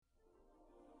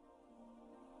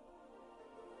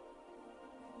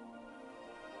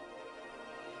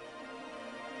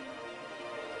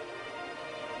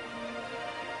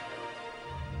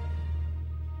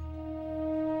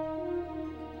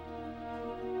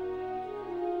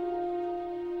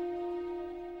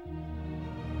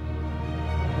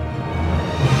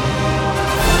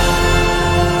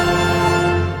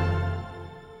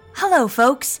Hello,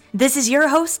 folks. This is your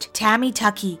host, Tammy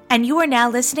Tuckey, and you are now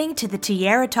listening to the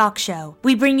Tiara Talk Show.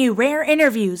 We bring you rare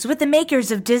interviews with the makers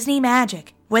of Disney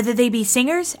Magic. Whether they be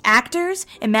singers, actors,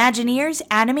 Imagineers,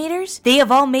 animators, they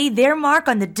have all made their mark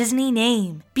on the Disney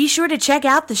name. Be sure to check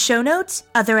out the show notes,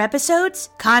 other episodes,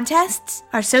 contests,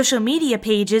 our social media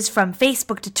pages from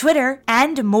Facebook to Twitter,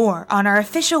 and more on our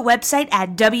official website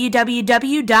at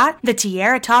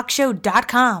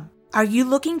www.thetiaratalkshow.com. Are you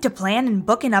looking to plan and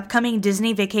book an upcoming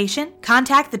Disney vacation?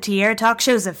 Contact the Tiara Talk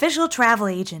Show's official travel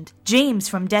agent, James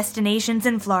from Destinations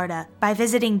in Florida, by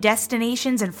visiting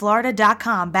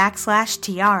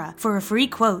destinationsinflorida.com/tiara for a free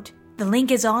quote. The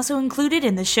link is also included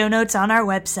in the show notes on our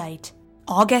website.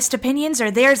 All guest opinions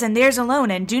are theirs and theirs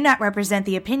alone and do not represent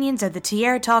the opinions of the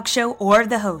Tiara Talk Show or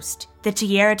the host. The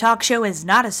Tiara Talk Show is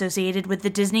not associated with the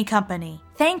Disney Company.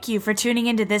 Thank you for tuning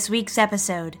into this week's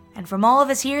episode. And from all of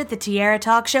us here at the Tiara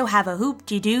Talk Show, have a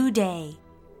hoop-de-doo day.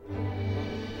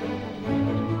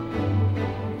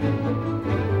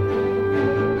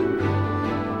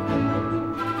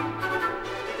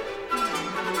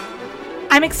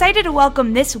 I'm excited to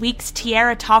welcome this week's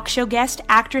Tiara Talk Show guest,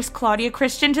 actress Claudia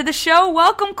Christian, to the show.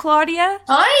 Welcome, Claudia.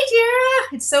 Hi,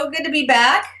 Tiara. It's so good to be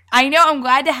back. I know. I'm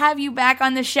glad to have you back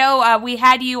on the show. We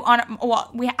had you on.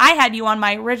 I had you on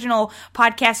my original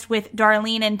podcast with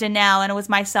Darlene and Danelle, and it was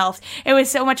myself. It was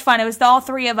so much fun. It was all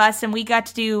three of us, and we got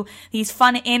to do these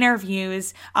fun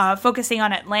interviews, focusing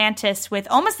on Atlantis with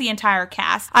almost the entire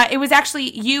cast. It was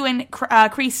actually you and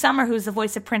Cree Summer, who's the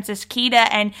voice of Princess Kida,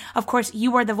 and of course,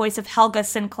 you were the voice of Helga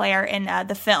Sinclair in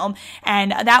the film,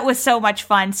 and that was so much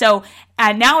fun. So.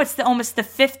 Now it's almost the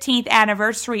 15th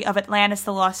anniversary of Atlantis,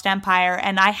 the Lost Empire,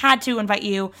 and I had to invite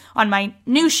you on my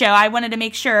new show. I wanted to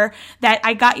make sure that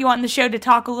I got you on the show to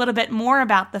talk a little bit more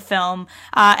about the film.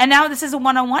 And now this is a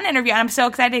one-on-one interview, and I'm so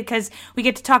excited because we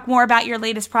get to talk more about your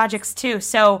latest projects, too.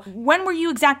 So when were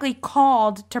you exactly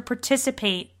called to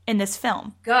participate in this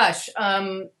film? Gosh,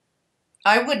 I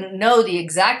wouldn't know the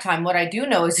exact time. What I do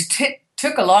know is it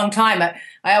took a long time.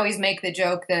 I always make the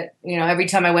joke that, every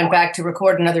time I went back to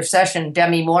record another session,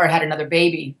 Demi Moore had another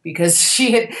baby because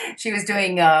she was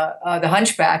doing The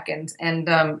Hunchback, and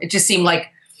it just seemed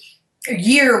like a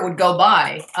year would go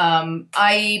by.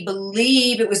 I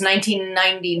believe it was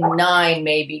 1999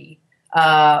 maybe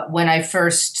when I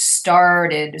first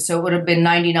started. So it would have been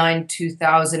 99,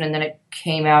 2000, and then it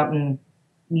came out in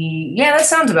yeah, that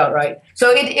sounds about right. So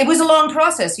it was a long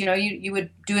process. You would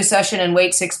do a session and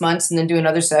wait 6 months and then do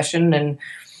another session. And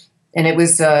it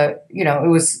was,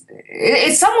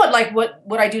 it's somewhat like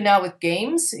what I do now with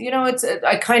games.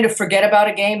 I kind of forget about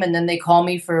a game and then they call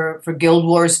me for Guild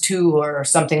Wars 2 or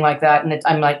something like that. And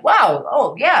I'm like, wow,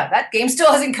 oh yeah, that game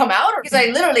still hasn't come out. Because I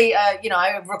literally,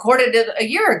 I recorded it a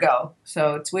year ago.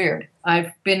 So it's weird.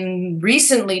 I've been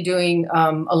recently doing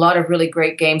a lot of really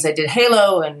great games. I did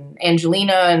Halo and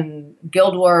Angelina and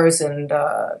Guild Wars and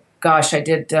I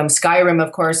did Skyrim,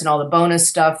 of course, and all the bonus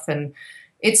stuff. And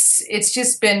it's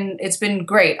been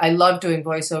great. I love doing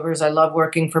voiceovers. I love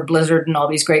working for Blizzard and all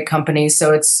these great companies.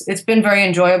 So it's been very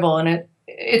enjoyable, and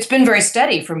it's been very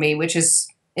steady for me, which is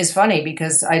funny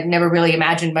because I'd never really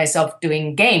imagined myself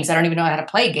doing games. I don't even know how to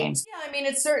play games. Yeah, I mean,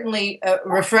 it's certainly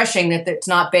refreshing that it's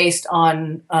not based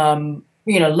on,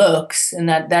 looks, and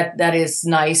that is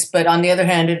nice. But on the other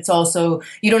hand, it's also,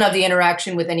 you don't have the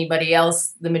interaction with anybody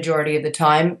else the majority of the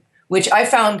time, which I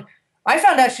found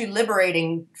actually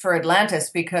liberating for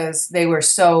Atlantis because they were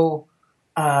so,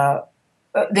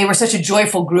 they were such a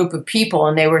joyful group of people,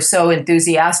 and they were so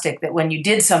enthusiastic that when you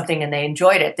did something and they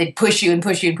enjoyed it, they'd push you and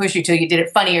push you and push you till you did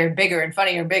it funnier and bigger and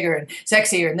funnier and bigger and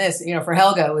sexier. And this, for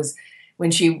Helga, it was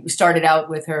when she started out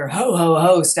with her ho ho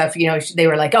ho stuff. They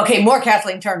were like, okay, more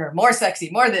Kathleen Turner, more sexy,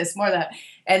 more this, more that.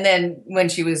 And then when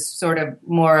she was sort of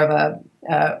more of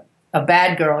a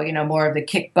bad girl, more of the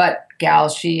kick butt gal,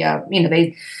 she,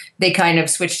 they kind of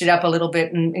switched it up a little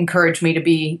bit and encouraged me to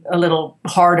be a little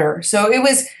harder. So it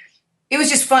was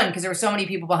just fun because there were so many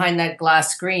people behind that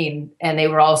glass screen and they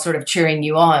were all sort of cheering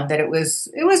you on that it was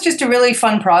just a really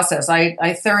fun process.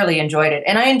 I thoroughly enjoyed it.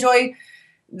 And I enjoy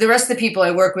the rest of the people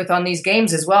I work with on these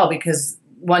games as well, because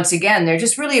once again, they're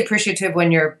just really appreciative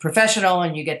when you're professional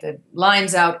and you get the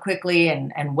lines out quickly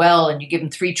and well, and you give them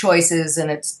 3 choices. And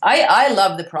I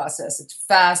love the process. It's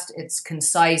fast, it's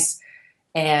concise,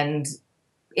 and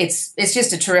it's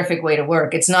just a terrific way to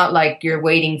work. It's not like you're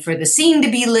waiting for the scene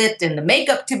to be lit and the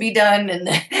makeup to be done and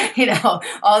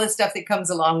all the stuff that comes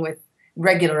along with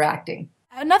regular acting.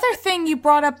 Another thing you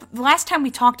brought up last time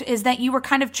we talked is that you were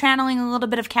kind of channeling a little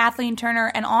bit of Kathleen Turner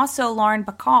and also Lauren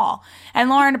Bacall. And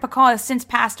Lauren Bacall has since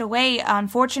passed away,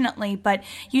 unfortunately, but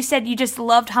you said you just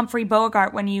loved Humphrey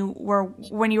Bogart when you were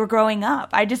growing up.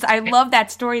 I love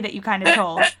that story that you kind of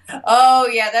told. Oh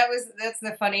yeah, that's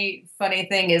the funny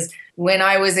thing is when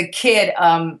I was a kid,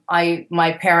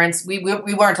 my parents we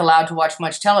weren't allowed to watch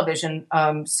much television,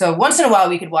 so once in a while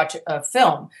we could watch a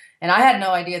film. And I had no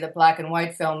idea that black and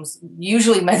white films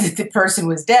usually meant that the person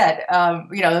was dead,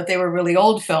 that they were really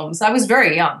old films. I was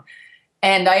very young.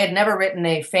 And I had never written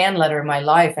a fan letter in my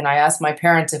life. And I asked my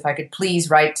parents if I could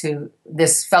please write to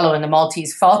this fellow in the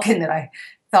Maltese Falcon that I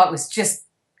thought was just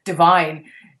divine.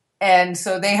 And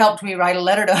so they helped me write a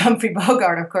letter to Humphrey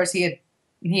Bogart. Of course, he had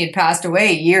passed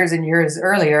away years and years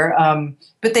earlier,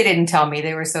 but they didn't tell me.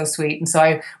 They were so sweet. And so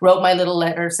I wrote my little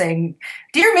letter saying,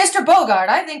 "Dear Mr. Bogart,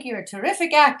 I think you're a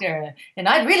terrific actor, and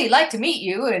I'd really like to meet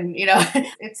you." And,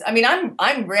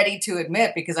 I'm ready to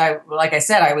admit, because like I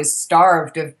said, I was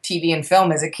starved of TV and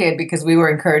film as a kid because we were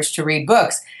encouraged to read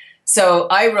books. So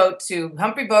I wrote to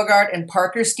Humphrey Bogart and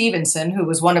Parker Stevenson, who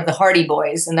was one of the Hardy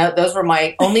Boys, and those were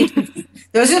my only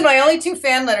those are my only two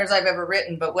fan letters I've ever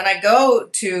written. But when I go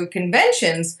to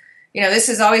conventions, this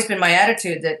has always been my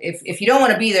attitude that if you don't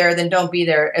want to be there, then don't be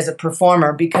there as a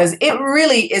performer, because it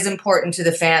really is important to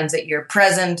the fans that you're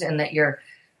present and that you're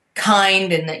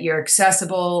kind and that you're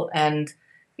accessible. And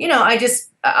I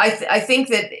think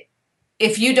that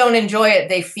if you don't enjoy it,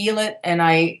 they feel it, and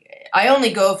I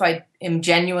only go if I am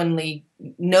genuinely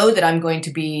know that I'm going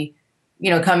to be,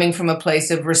 coming from a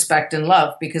place of respect and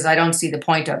love, because I don't see the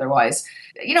point otherwise.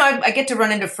 I get to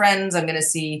run into friends.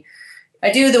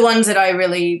 I do the ones that I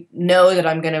really know that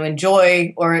I'm going to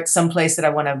enjoy, or it's some place that I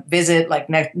want to visit. Like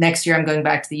next year, I'm going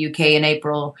back to the UK in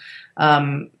April.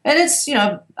 And it's,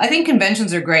 I think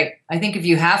conventions are great. I think if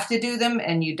you have to do them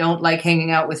and you don't like hanging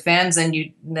out with fans,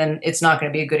 then it's not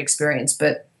going to be a good experience.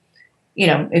 But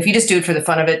if you just do it for the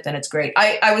fun of it, then it's great.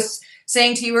 I was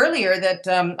saying to you earlier that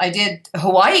I did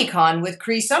Hawaii Con with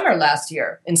Cree Summer last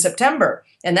year in September,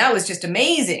 and that was just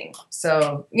amazing.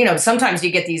 So, sometimes you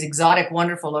get these exotic,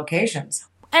 wonderful locations.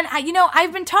 And,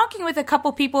 I've been talking with a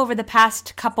couple people over the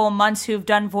past couple of months who've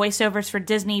done voiceovers for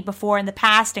Disney before in the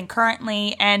past and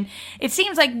currently, and it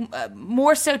seems like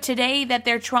more so today that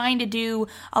they're trying to do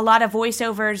a lot of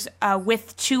voiceovers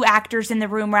with two actors in the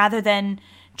room rather than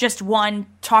just one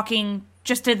talking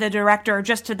just to the director or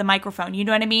just to the microphone. You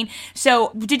know what I mean?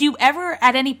 So did you ever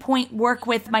at any point work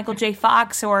with Michael J.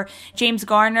 Fox or James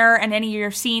Garner in any of your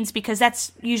scenes? Because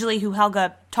that's usually who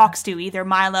Helga talks to, either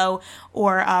Milo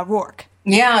or Rourke.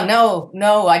 Yeah,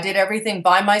 no. I did everything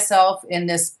by myself in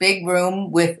this big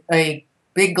room with a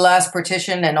big glass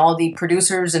partition and all the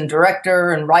producers and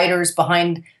director and writers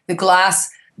behind the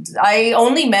glass. I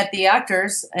only met the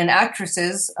actors and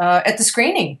actresses at the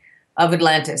screening of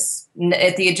Atlantis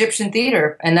at the Egyptian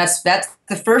Theater. And that's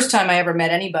the first time I ever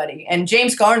met anybody. And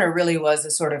James Garner really was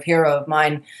a sort of hero of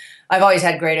mine. I've always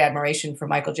had great admiration for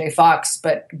Michael J. Fox,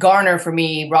 but Garner for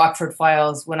me, Rockford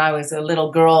Files, when I was a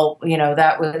little girl,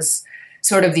 that was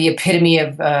sort of the epitome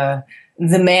of the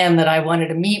man that I wanted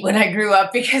to meet when I grew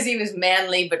up, because he was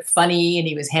manly but funny, and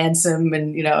he was handsome,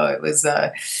 and he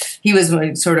was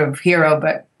my sort of hero,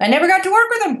 but I never got to work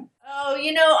with him. Oh,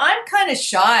 I'm kind of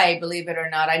shy, believe it or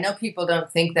not. I know people don't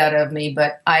think that of me,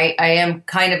 but I am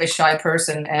kind of a shy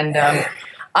person. And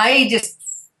I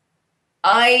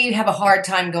have a hard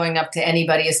time going up to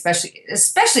anybody,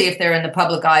 especially if they're in the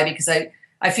public eye, because I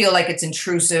feel like it's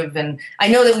intrusive. And I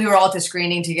know that we were all at the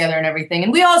screening together and everything,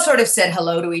 and we all sort of said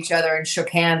hello to each other and shook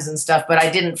hands and stuff, but I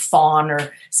didn't fawn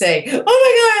or say, "Oh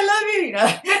my God, I love you."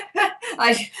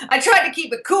 I tried to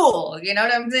keep it cool, you know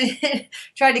what I'm saying?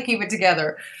 Tried to keep it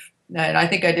together. And I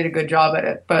think I did a good job at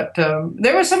it. But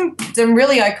there were some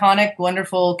really iconic,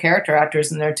 wonderful character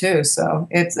actors in there too. So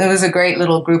it was a great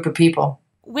little group of people.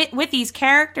 With these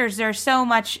characters, there's so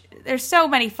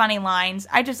many funny lines.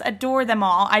 I just adore them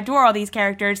all. I adore all these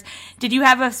characters. Did you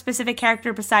have a specific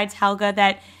character besides Helga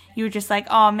that you were just like,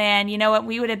 oh man, you know what?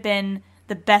 We would have been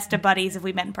the best of buddies if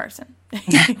we met in person.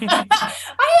 I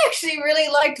actually really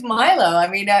liked Milo. I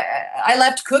mean, I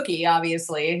left Cookie,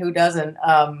 obviously. Who doesn't?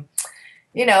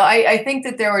 I think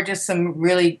that there were just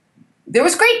there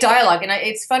was great dialogue. And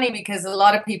it's funny because a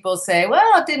lot of people say,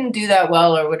 well, it didn't do that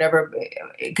well or whatever,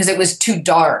 because it was too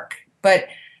dark. But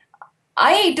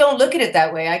I don't look at it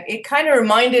that way. It kind of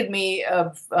reminded me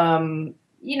of,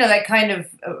 that kind of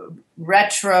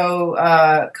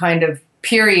retro kind of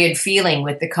period feeling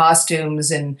with the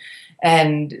costumes and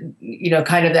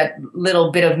kind of that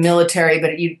little bit of military,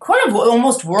 but you kind of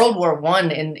almost World War I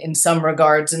in some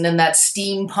regards, and then that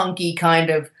steampunky kind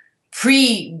of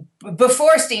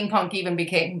before steampunk even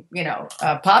became,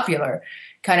 popular,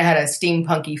 kind of had a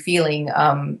steampunky feeling,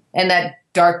 and that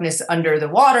darkness under the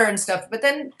water and stuff. But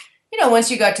then,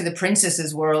 once you got to the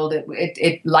princess's world,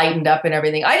 it lightened up and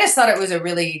everything. I just thought it was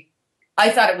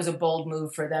a bold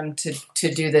move for them to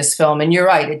do this film. And you're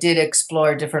right, it did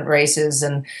explore different races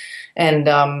and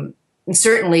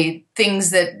certainly things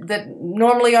that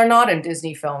normally are not in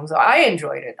Disney films. I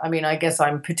enjoyed it. I mean, I guess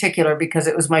I'm particular because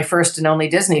it was my first and only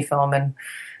Disney film, and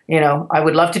I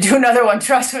would love to do another one.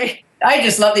 Trust me. I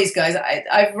just love these guys.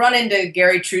 I've run into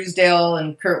Gary Truesdale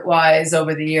and Kurt Wise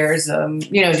over the years.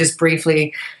 Just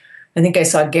briefly. I think I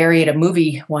saw Gary at a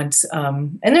movie once,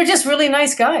 and they're just really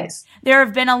nice guys. There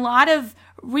have been a lot of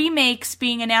remakes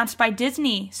being announced by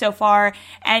Disney so far,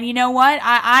 and you know what?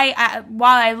 I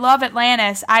while I love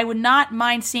Atlantis, I would not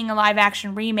mind seeing a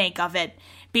live-action remake of it.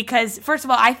 Because, first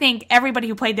of all, I think everybody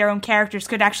who played their own characters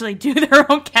could actually do their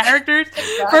own characters.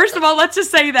 Exactly. First of all, let's just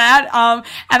say that.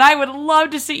 And I would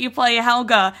love to see you play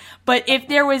Helga. But if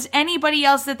there was anybody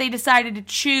else that they decided to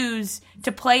choose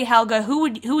to play Helga, who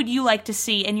would you like to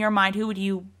see in your mind? Who would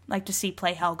you like to see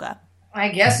play Helga? I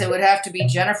guess it would have to be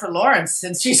Jennifer Lawrence,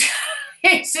 since she's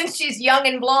young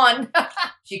and blonde.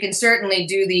 She can certainly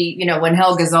do the, when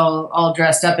Helga's all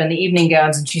dressed up in the evening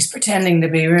gowns and she's pretending to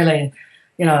be really,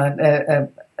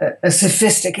 a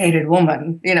sophisticated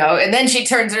woman, and then she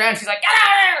turns around, she's like, get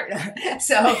out of here!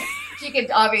 So she could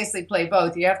obviously play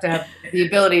both. You have to have the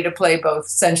ability to play both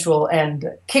sensual and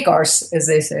kick-arse, as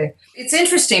they say. It's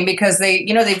interesting because they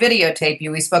videotape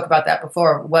you. We spoke about that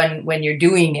before when you're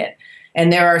doing it.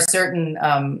 And there are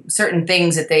certain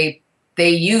things that they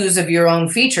use of your own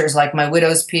features, like my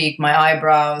widow's peak, my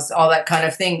eyebrows, all that kind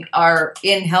of thing are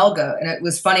in Helga. And it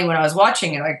was funny when I was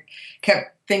watching it, I kept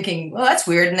thinking, well, that's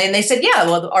weird. And then they said, yeah,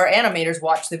 well, our animators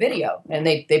watched the video and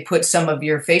they put some of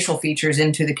your facial features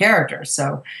into the character.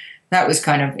 So that was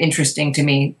kind of interesting to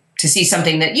me to see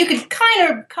something that you could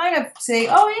kind of say,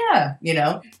 oh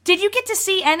yeah, Did you get to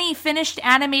see any finished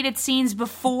animated scenes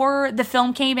before the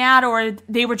film came out, or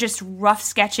they were just rough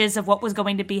sketches of what was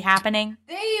going to be happening?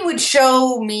 They would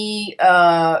show me,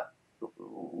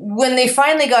 when they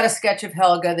finally got a sketch of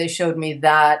Helga, they showed me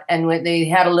that. And when they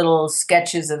had a little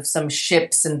sketches of some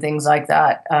ships and things like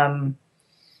that.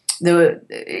 But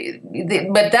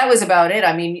that was about it.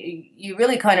 I mean, you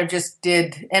really kind of just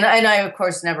did. And I, of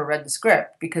course, never read the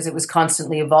script because it was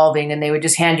constantly evolving. And they would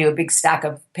just hand you a big stack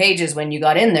of pages when you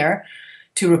got in there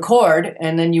to record.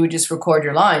 And then you would just record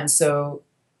your lines. So,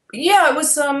 yeah, it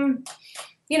was,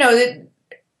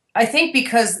 I think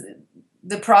because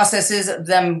the process is of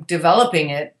them developing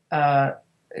it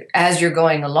as you're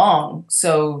going along.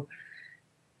 So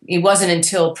it wasn't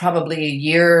until probably a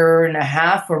year and a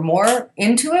half or more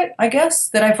into it, I guess,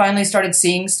 that I finally started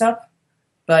seeing stuff.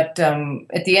 But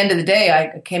at the end of the day,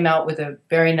 I came out with a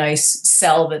very nice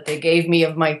cell that they gave me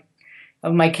of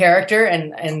my character,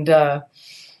 and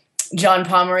John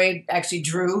Pomeroy actually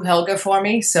drew Helga for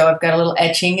me, so I've got a little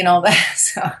etching and all that.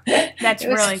 So that's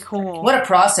really cool. What a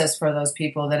process for those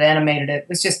people that animated it.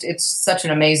 It's such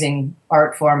an amazing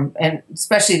art form, and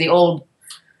especially the old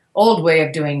way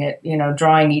of doing it.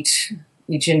 Drawing each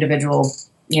individual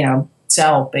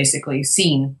cell, basically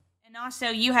scene. And also,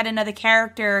 you had another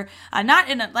character, not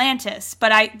in Atlantis,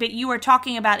 but you were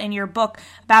talking about in your book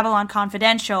Babylon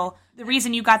Confidential. The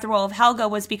reason you got the role of Helga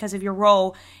was because of your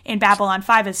role in Babylon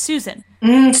 5 as Susan.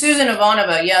 Susan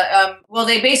Ivanova, yeah. Well,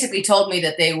 they basically told me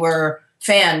that they were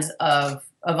fans of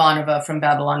Ivanova from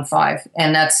Babylon 5,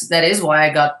 and that is why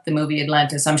I got the movie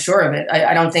Atlantis. I'm sure of it.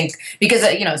 I don't think, because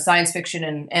science fiction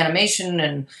and animation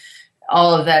and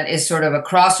all of that is sort of a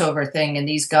crossover thing, and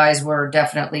these guys were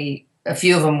definitely, a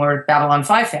few of them were Babylon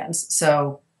 5 fans.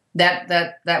 So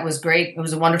that was great. It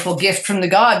was a wonderful gift from the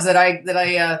gods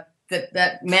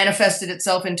that manifested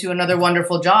itself into another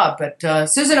wonderful job. But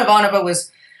Susan Ivanova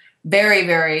was very,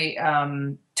 very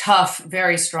tough,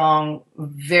 very strong,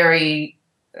 very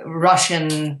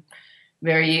Russian,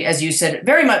 very, as you said,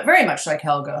 very much like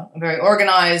Helga, very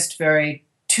organized, very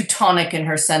Teutonic in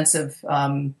her sense of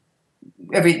right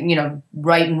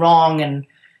and wrong,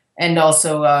 and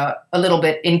also a little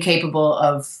bit incapable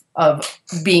of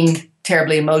being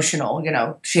terribly emotional.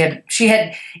 She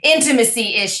had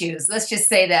intimacy issues. Let's just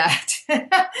say that.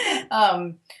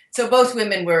 So both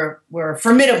women were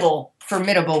formidable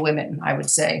women, I would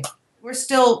say. We're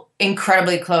still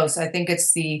incredibly close. I think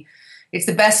it's the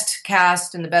best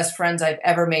cast and the best friends I've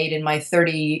ever made in my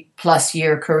 30-plus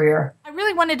year career. I I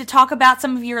really wanted to talk about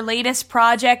some of your latest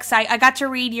projects. I got to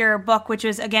read your book, which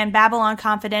is, again, Babylon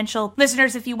Confidential.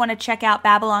 Listeners, if you want to check out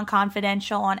Babylon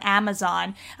Confidential on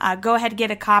Amazon, go ahead and get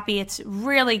a copy. It's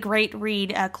really great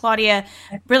read. Claudia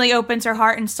really opens her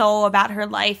heart and soul about her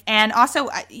life. And also,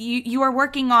 you are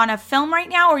working on a film right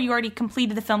now, or you already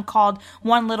completed the film called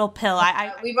One Little Pill?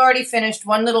 We've already finished.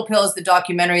 One Little Pill is the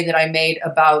documentary that I made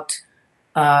about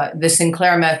the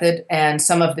Sinclair method and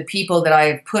some of the people that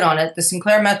I've put on it. The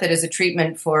Sinclair method is a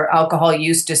treatment for alcohol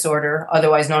use disorder,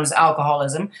 otherwise known as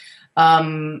alcoholism.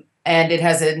 And it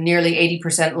has a nearly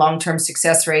 80% long-term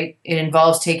success rate. It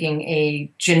involves taking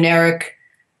a generic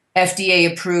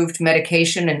FDA-approved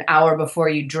medication an hour before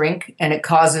you drink, and it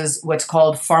causes what's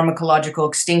called pharmacological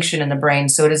extinction in the brain.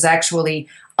 So it is actually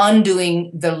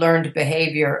undoing the learned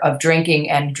behavior of drinking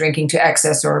and drinking to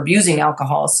excess or abusing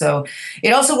alcohol. So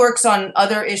it also works on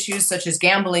other issues such as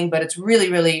gambling, but it's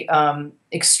really, really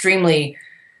extremely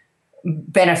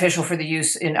beneficial for the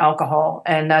use in alcohol.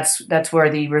 And that's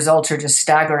where the results are just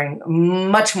staggering.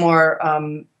 Much more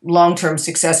long-term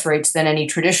success rates than any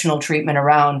traditional treatment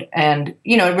around. And,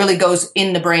 you know, it really goes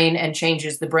in the brain and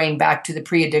changes the brain back to the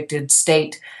pre-addicted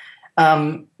state.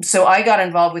 So I got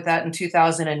involved with that in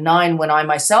 2009 when I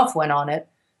myself went on it.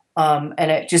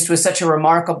 And it just was such a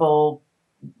remarkable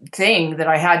thing that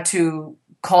I had to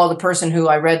call the person who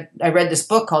I read this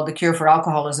book called The Cure for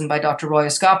Alcoholism by Dr. Roy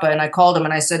Escapa. And I called him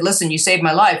and I said, listen, you saved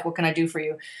my life. What can I do for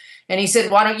you? And he said,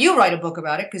 why don't you write a book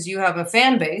about it? Because you have a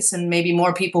fan base and maybe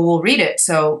more people will read it.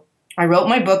 So I wrote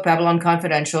my book, Babylon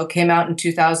Confidential. It came out in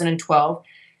 2012.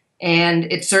 And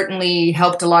it certainly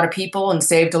helped a lot of people and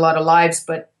saved a lot of lives,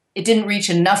 but it didn't reach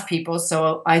enough people.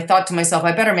 So I thought to myself,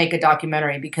 I better make a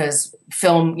documentary because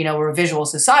film, you know, we're a visual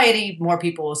society. More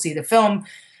people will see the film.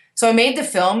 So I made the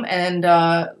film, and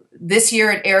this year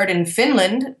it aired in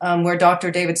Finland, where Dr.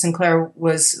 David Sinclair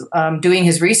was doing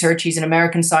his research. He's an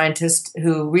American scientist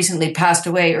who recently passed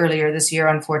away earlier this year,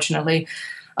 unfortunately.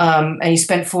 And he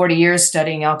spent 40 years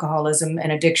studying alcoholism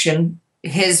and addiction.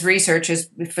 His research is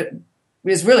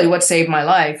really what saved my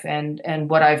life and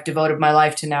what I've devoted my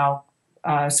life to now.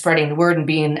 Spreading the word and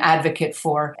being an advocate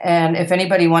for. And if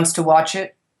anybody wants to watch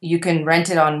it, you can rent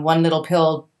it on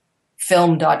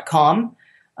onelittlepillfilm.com,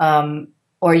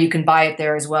 or you can buy it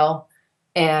there as well.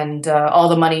 And all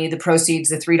the money, the proceeds,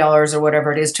 the $3 or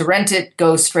whatever it is to rent it,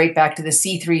 goes straight back to the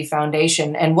C3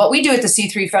 Foundation. And what we do at the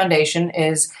C3 Foundation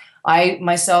is I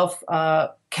myself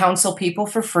counsel people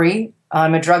for free.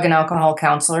 I'm a drug and alcohol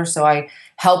counselor, so I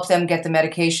help them get the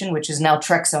medication, which is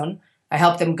naltrexone. I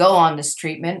help them go on this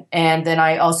treatment, and then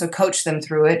I also coach them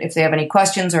through it. If they have any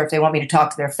questions or if they want me to talk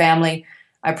to their family,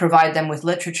 I provide them with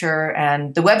literature,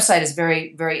 and the website is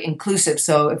very, very inclusive.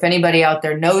 So if anybody out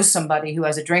there knows somebody who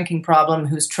has a drinking problem,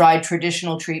 who's tried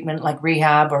traditional treatment like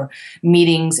rehab or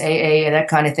meetings, AA, and that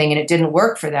kind of thing, and it didn't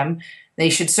work for them, they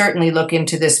should certainly look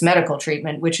into this medical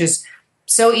treatment, which is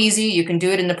so easy. You can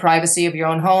do it in the privacy of your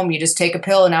own home. You just take a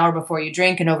pill an hour before you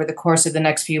drink, and over the course of the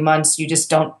next few months, you just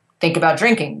don't think about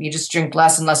drinking. You just drink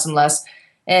less and less and less.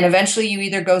 And eventually you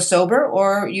either go sober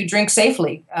or you drink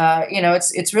safely.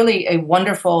 It's really a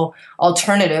wonderful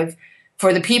alternative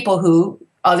for the people who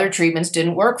other treatments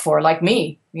didn't work for, like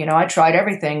me. You know, I tried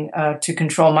everything to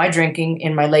control my drinking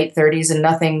in my late 30s, and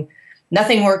nothing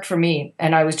worked for me.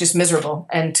 And I was just miserable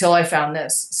until I found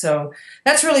this. So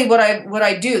that's really what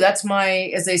I do. That's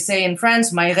my, as they say in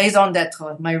France, my raison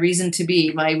d'être, my reason to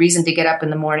be, my reason to get up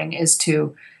in the morning is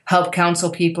to help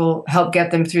counsel people, help get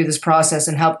them through this process,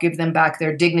 and help give them back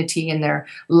their dignity in their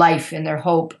life and their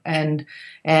hope, and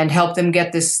help them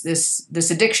get this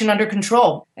addiction under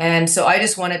control. And so I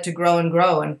just want it to grow and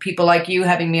grow. And people like you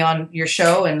having me on your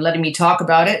show and letting me talk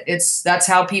about it, that's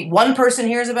how one person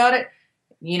hears about it.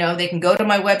 You know, they can go to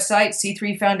my website,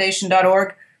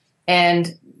 c3foundation.org,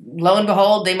 and lo and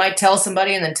behold, they might tell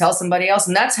somebody and then tell somebody else.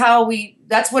 And that's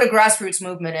what a grassroots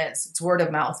movement is. It's word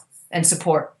of mouth and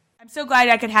support. I'm so glad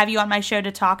I could have you on my show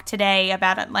to talk today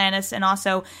about Atlantis and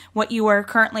also what you are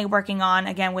currently working on,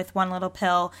 again, with One Little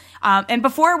Pill. And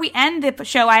before we end the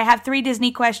show, I have 3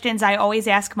 Disney questions I always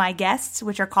ask my guests,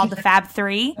 which are called the Fab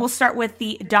 3. We'll start with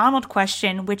the Donald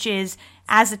question, which is,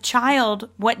 as a child,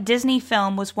 what Disney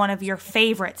film was one of your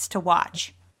favorites to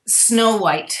watch? Snow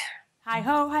White.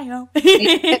 Hi-ho, hi-ho.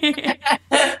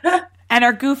 And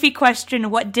our goofy question,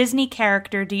 what Disney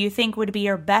character do you think would be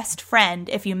your best friend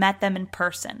if you met them in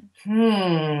person?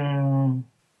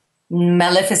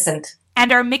 Maleficent.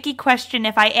 And our Mickey question,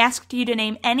 if I asked you to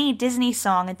name any Disney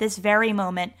song at this very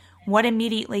moment, what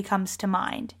immediately comes to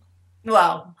mind?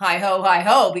 Well, hi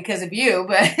ho, because of you,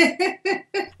 but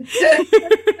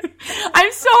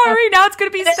I'm sorry. Now it's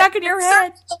going to be stuck in your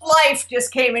head. Circle of Life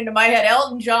just came into my head.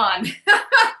 Elton John,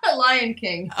 Lion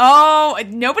King. Oh,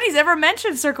 nobody's ever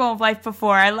mentioned Circle of Life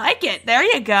before. I like it. There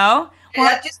you go. Well,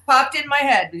 that just popped in my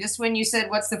head. Just when you said,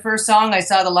 what's the first song? I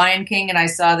saw The Lion King and I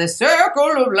saw the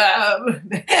Circle of Love.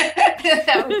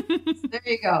 There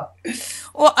you go.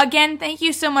 Well, again, thank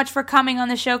you so much for coming on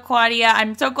the show, Claudia.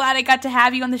 I'm so glad I got to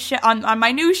have you on the show, on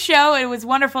my new show. It was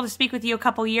wonderful to speak with you a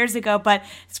couple years ago, but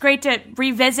it's great to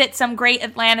revisit some great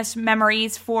Atlantis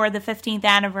memories for the 15th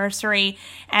anniversary.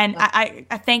 And I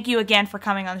thank you again for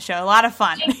coming on the show. A lot of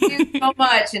fun. Thank you so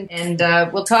much. And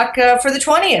we'll talk for the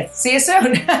 20th. See you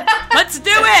soon. Let's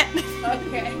do it.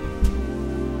 Okay.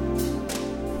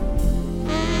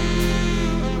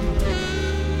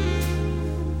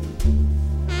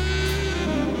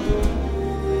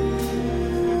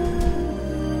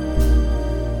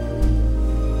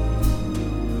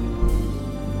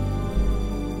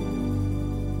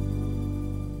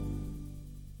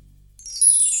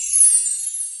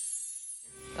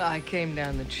 I came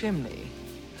down the chimney.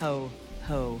 Ho,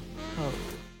 ho, ho.